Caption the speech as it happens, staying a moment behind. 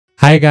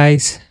Hi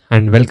guys,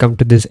 and welcome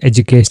to this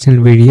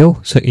educational video.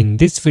 So in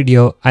this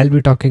video I'll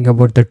be talking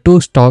about the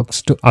two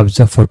stocks to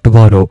observe for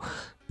tomorrow.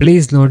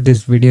 Please note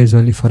this video is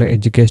only for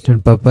educational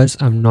purpose.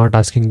 I'm not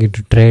asking you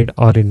to trade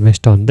or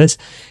invest on this.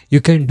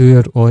 You can do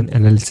your own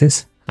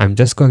analysis. I'm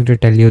just going to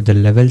tell you the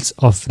levels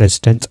of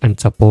resistance and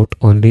support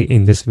only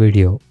in this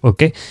video.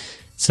 Okay,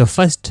 so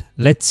first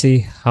let's see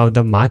how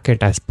the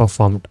market has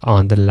performed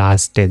on the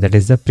last day, that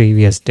is the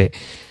previous day.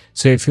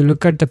 So if you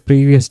look at the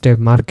previous day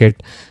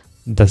market,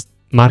 the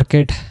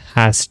market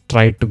has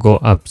tried to go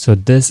up. So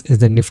this is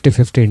the Nifty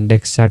 50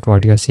 index chart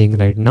what you're seeing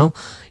right now.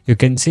 You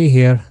can see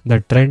here the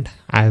trend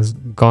has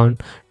gone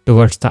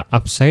towards the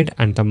upside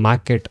and the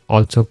market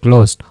also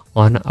closed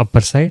on the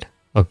upper side.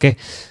 Okay,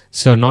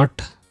 so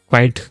not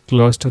quite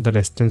close to the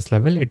resistance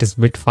level. It is a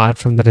bit far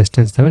from the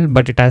resistance level,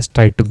 but it has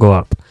tried to go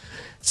up.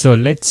 So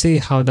let's see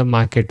how the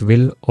market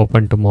will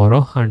open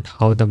tomorrow and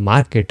how the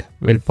market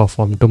will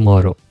perform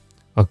tomorrow.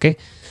 Okay,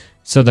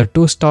 so the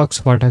two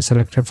stocks what I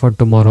selected for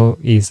tomorrow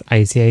is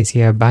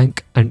ICICI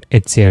Bank and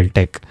HCL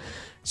Tech.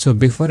 So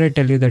before I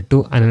tell you the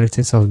two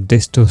analysis of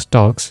these two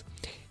stocks,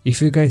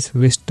 if you guys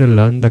wish to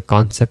learn the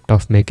concept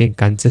of making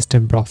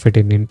consistent profit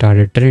in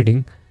intraday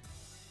trading,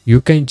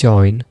 you can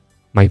join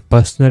my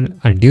personal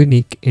and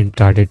unique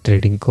intraday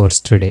trading course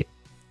today.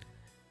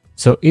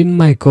 So in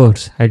my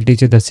course, I'll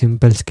teach you the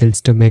simple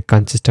skills to make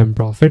consistent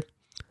profit.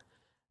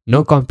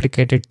 No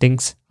complicated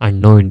things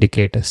and no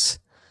indicators.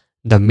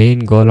 The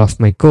main goal of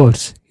my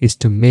course is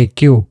to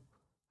make you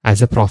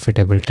as a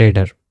profitable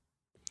trader.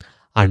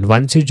 And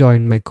once you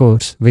join my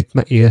course with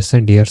my years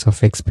and years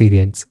of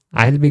experience,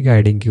 I'll be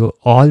guiding you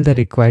all the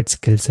required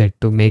skill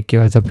set to make you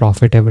as a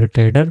profitable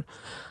trader.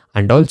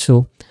 And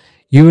also,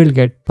 you will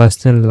get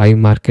personal live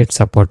market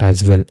support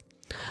as well.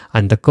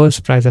 And the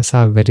course prices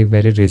are very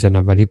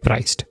reasonably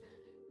priced.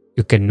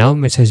 You can now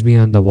message me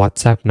on the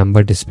WhatsApp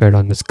number displayed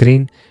on the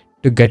screen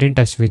to get in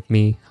touch with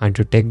me and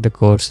to take the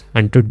course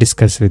and to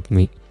discuss with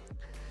me.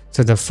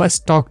 So the first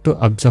stock to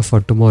observe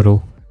for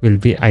tomorrow will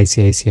be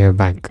ICICI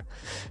Bank.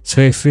 So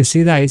if we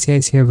see the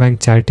ICICI Bank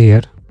chart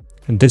here,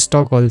 this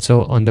stock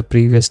also on the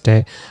previous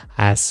day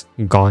has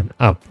gone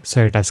up.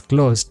 So it has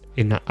closed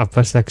in the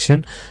upper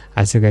section.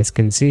 As you guys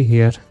can see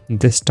here,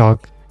 this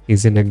stock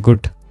is in a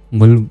good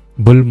bull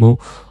move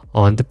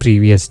on the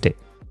previous day.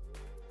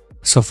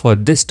 So for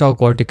this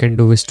stock, what you can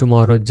do is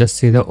tomorrow just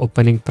see the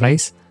opening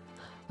price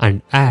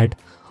and add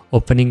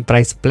opening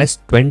price plus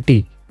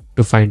 20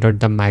 to find out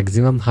the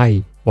maximum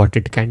high what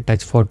it can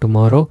touch for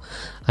tomorrow,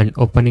 and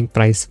opening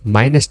price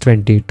minus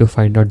 20 to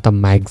find out the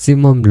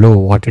maximum low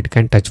what it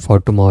can touch for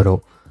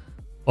tomorrow.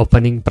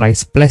 Opening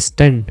price plus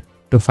 10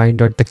 to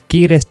find out the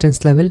key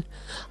resistance level,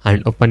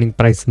 and opening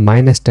price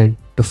minus 10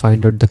 to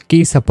find out the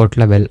key support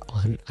level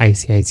on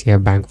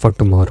ICICI Bank for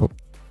tomorrow.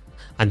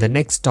 And the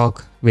next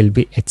stock will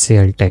be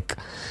HCL Tech.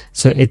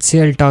 So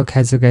HCL Tech,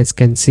 as you guys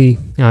can see,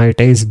 it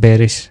is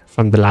bearish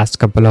from the last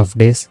couple of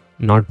days,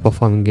 not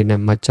performing in a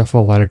much of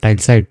a volatile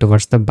side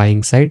towards the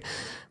buying side.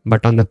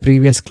 But on the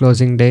previous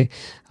closing day,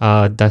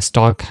 the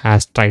stock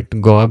has tried to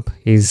go up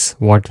is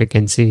what we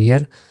can see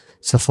here.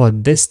 So for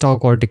this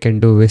stock, what you can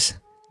do is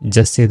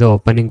just see the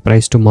opening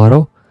price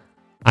tomorrow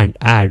and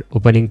add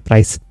opening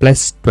price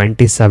plus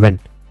 27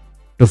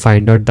 to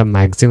find out the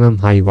maximum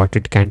high what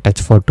it can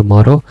touch for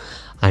tomorrow,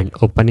 and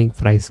opening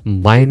price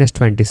minus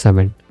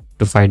 27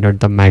 to find out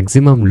the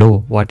maximum low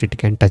what it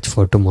can touch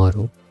for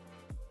tomorrow.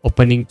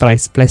 Opening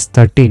price plus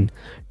 13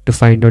 to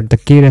find out the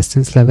key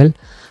resistance level,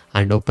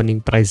 and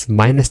opening price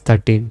minus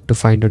 13 to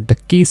find out the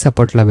key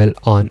support level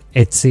on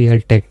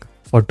HCL Tech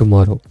for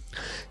tomorrow.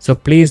 So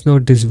please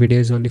note this video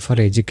is only for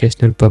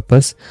educational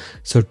purpose.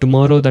 So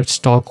tomorrow that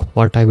stock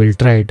what I will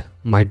trade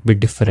might be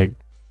different.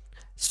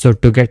 So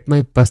to get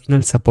my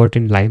personal support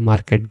in live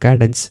market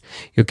guidance,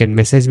 you can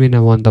message me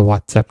now on the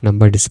WhatsApp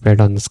number displayed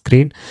on the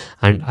screen,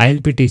 and I'll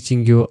be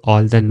teaching you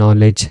all the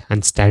knowledge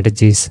and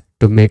strategies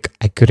to make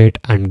accurate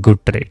and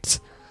good trades.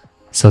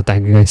 So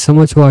thank you guys so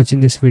much for watching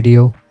this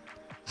video.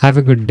 Have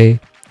a good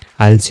day.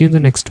 I'll see you in the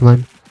next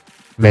one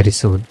very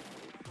soon.